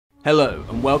Hello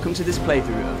and welcome to this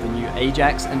playthrough of the new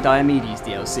Ajax and Diomedes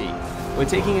DLC. We're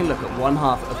taking a look at one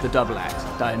half of the double act,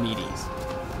 Diomedes.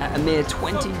 At a mere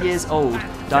 20 years old,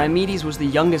 Diomedes was the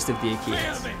youngest of the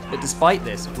Achaeans, but despite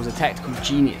this was a tactical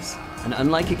genius, and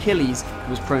unlike Achilles,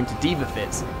 who was prone to diva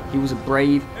fits, he was a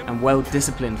brave and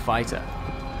well-disciplined fighter.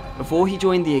 Before he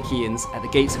joined the Achaeans at the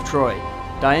gates of Troy,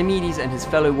 Diomedes and his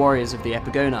fellow warriors of the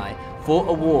Epigoni fought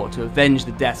a war to avenge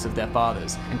the deaths of their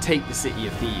fathers and take the city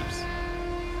of Thebes.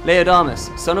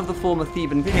 Laodamas, son of the former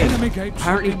Theban king,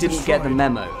 apparently didn't get the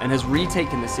memo and has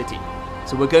retaken the city,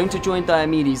 so we're going to join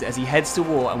Diomedes as he heads to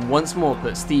war and once more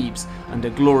puts Thebes under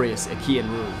glorious Achaean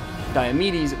rule.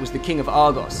 Diomedes was the king of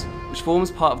Argos, which forms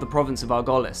part of the province of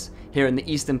Argolis, here in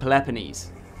the eastern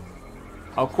Peloponnese.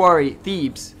 Our quarry,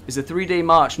 Thebes, is a 3-day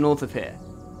march north of here.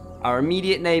 Our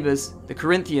immediate neighbours, the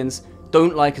Corinthians,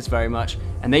 don't like us very much,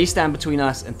 and they stand between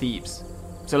us and Thebes.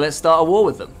 So let's start a war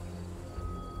with them.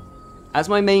 As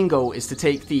my main goal is to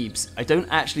take Thebes, I don't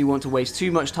actually want to waste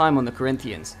too much time on the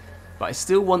Corinthians, but I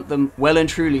still want them well and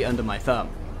truly under my thumb.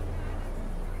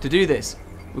 To do this,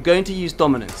 we're going to use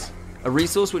Dominance, a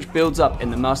resource which builds up in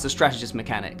the Master Strategist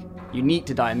mechanic, unique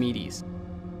to Diomedes.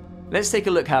 Let's take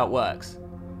a look how it works.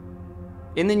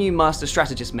 In the new Master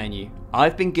Strategist menu,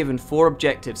 I've been given 4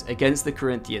 objectives against the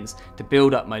Corinthians to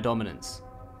build up my dominance.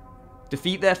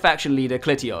 Defeat their faction leader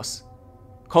Clytios,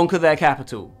 conquer their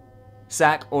capital,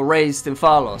 sack or raise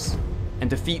Stymphalos, and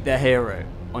defeat their hero,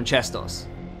 Onchestos.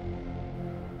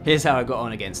 Here's how I got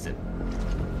on against him.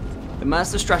 The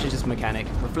Master Strategist mechanic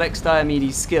reflects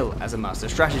Diomedes' skill as a Master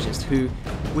Strategist who,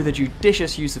 with a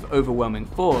judicious use of overwhelming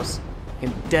force,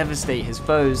 can devastate his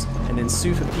foes and then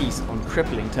sue for peace on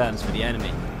crippling terms for the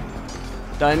enemy.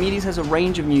 Diomedes has a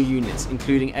range of new units,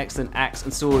 including excellent axe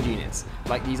and sword units,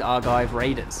 like these Argive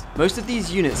raiders. Most of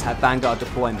these units have vanguard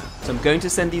deployment, so I'm going to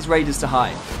send these raiders to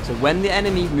hide, so when the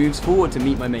enemy moves forward to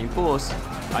meet my main force,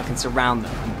 I can surround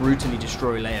them and brutally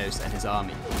destroy Laos and his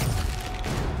army.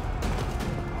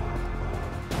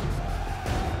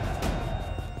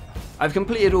 I've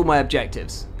completed all my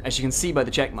objectives, as you can see by the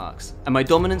check marks, and my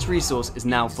dominance resource is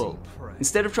now full.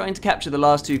 Instead of trying to capture the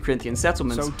last 2 Corinthian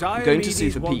settlements, I'm going to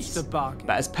sue for peace, but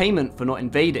as payment for not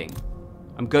invading,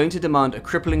 I'm going to demand a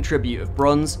crippling tribute of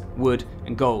bronze, wood,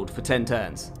 and gold for 10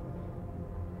 turns.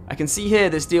 I can see here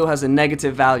this deal has a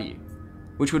negative value,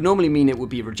 which would normally mean it would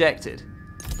be rejected,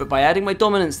 but by adding my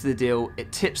dominance to the deal,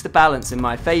 it tips the balance in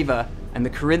my favour, and the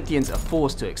Corinthians are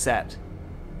forced to accept.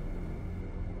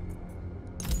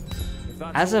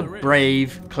 As a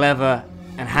brave, clever,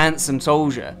 and handsome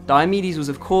soldier, Diomedes was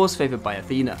of course favoured by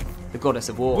Athena, the goddess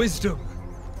of war. Wisdom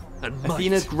and might.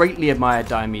 Athena greatly admired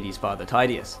Diomedes' father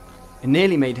Tydeus, and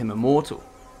nearly made him immortal,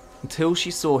 until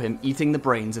she saw him eating the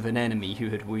brains of an enemy who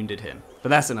had wounded him. But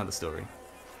that's another story.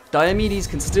 Diomedes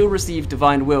can still receive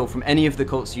divine will from any of the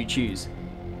cults you choose,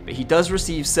 but he does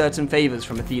receive certain favours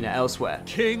from Athena elsewhere.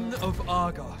 King of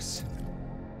Argos.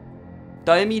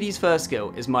 Diomedes' first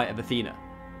skill is Might of Athena,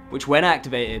 which when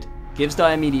activated, gives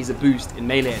Diomedes a boost in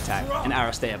melee attack and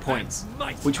Aristeia points,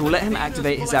 which will let him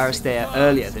activate his Aristeia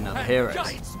earlier than other heroes.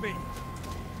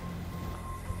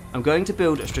 I'm going to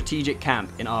build a strategic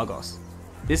camp in Argos.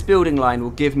 This building line will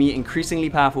give me increasingly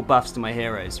powerful buffs to my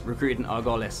heroes recruited in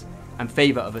Argolis and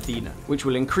favour of Athena, which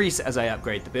will increase as I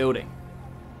upgrade the building.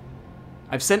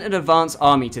 I've sent an advance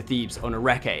army to Thebes on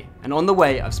Areke, and on the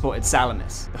way I've spotted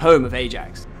Salamis, the home of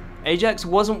Ajax. Ajax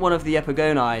wasn't one of the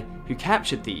Epigoni who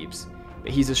captured Thebes,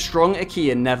 but he's a strong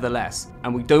Achaean nevertheless,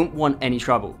 and we don't want any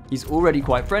trouble. He's already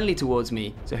quite friendly towards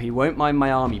me, so he won't mind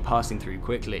my army passing through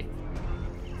quickly.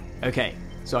 Okay,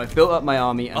 so I've built up my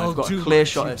army and I've got a clear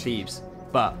shot at Thebes,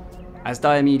 but as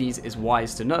Diomedes is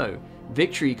wise to know,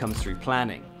 victory comes through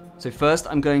planning. So first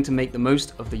I'm going to make the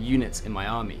most of the units in my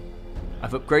army.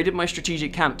 I've upgraded my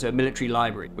strategic camp to a military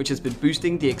library, which has been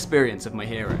boosting the experience of my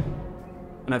hero.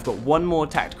 And I've got one more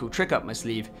tactical trick up my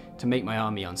sleeve to make my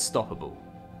army unstoppable.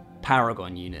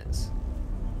 Paragon units.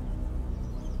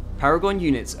 Paragon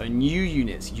units are new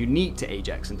units unique to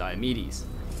Ajax and Diomedes.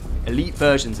 Elite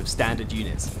versions of standard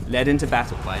units led into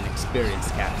battle by an experienced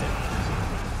captain.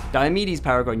 Diomedes'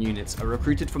 Paragon units are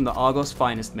recruited from the Argos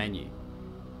Finest menu.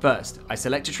 First, I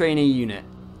select a trainee unit,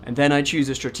 and then I choose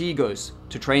a Strategos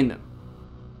to train them.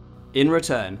 In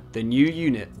return, the new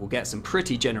unit will get some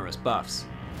pretty generous buffs.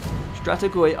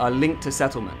 Strategoi are linked to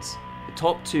settlements. The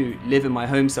top 2 live in my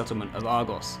home settlement of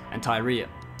Argos and Tyria,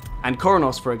 and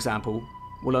Koronos, for example,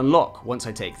 will unlock once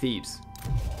I take Thebes.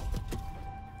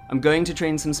 I'm going to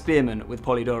train some spearmen with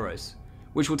Polydoros,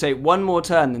 which will take 1 more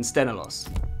turn than Stenolos,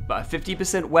 but a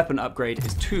 50% weapon upgrade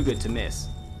is too good to miss.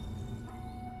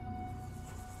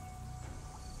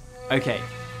 Okay,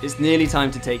 It's nearly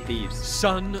time to take Thebes.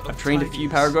 Son of I've trained a few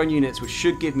Tydeus. Paragon units which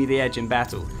should give me the edge in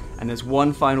battle, and there's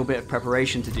one final bit of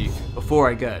preparation to do before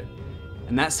I go,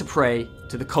 and that's to pray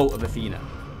to the cult of Athena.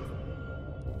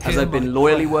 As Hear I've been my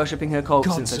loyally prayer, worshipping her cult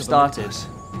gods since I've of started,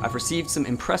 Olympus. I've received some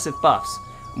impressive buffs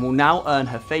and will now earn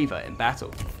her favour in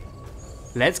battle.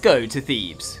 Let's go to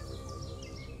Thebes.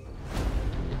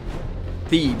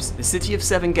 Thebes, the city of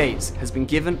 7 gates, has been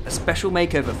given a special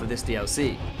makeover for this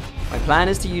DLC. My plan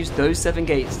is to use those 7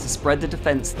 gates to spread the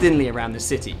defence thinly around the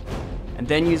city, and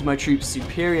then use my troops'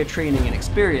 superior training and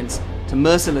experience to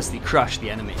mercilessly crush the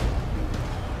enemy.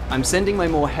 I'm sending my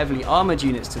more heavily armoured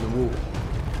units to the wall,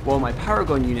 while my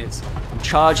Paragon units will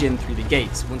charge in through the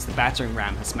gates once the battering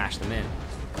ram has smashed them in.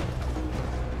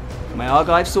 My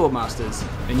Argive Swordmasters,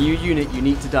 a new unit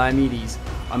unique to Diomedes,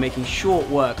 are making short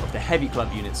work of the heavy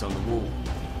club units on the wall.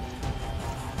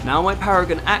 Now my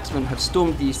Paragon Axemen have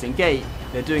stormed the eastern gate,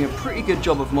 they're doing a pretty good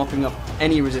job of mopping up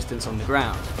any resistance on the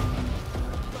ground.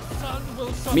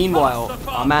 Meanwhile,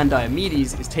 our man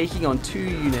Diomedes is taking on 2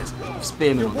 units of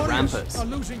spearmen on the ramparts,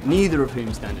 neither of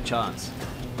whom stand a chance.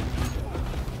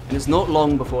 And it's not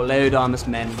long before Laodamas'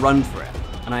 men run for it,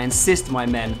 and I insist my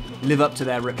men live up to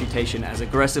their reputation as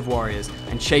aggressive warriors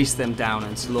and chase them down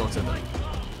and slaughter them.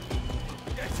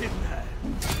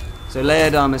 So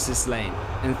Laodamas is slain,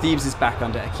 and Thebes is back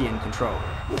under Achaean control.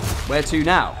 Where to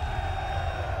now?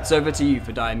 It's over to you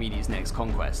for Diomedes' next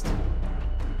conquest.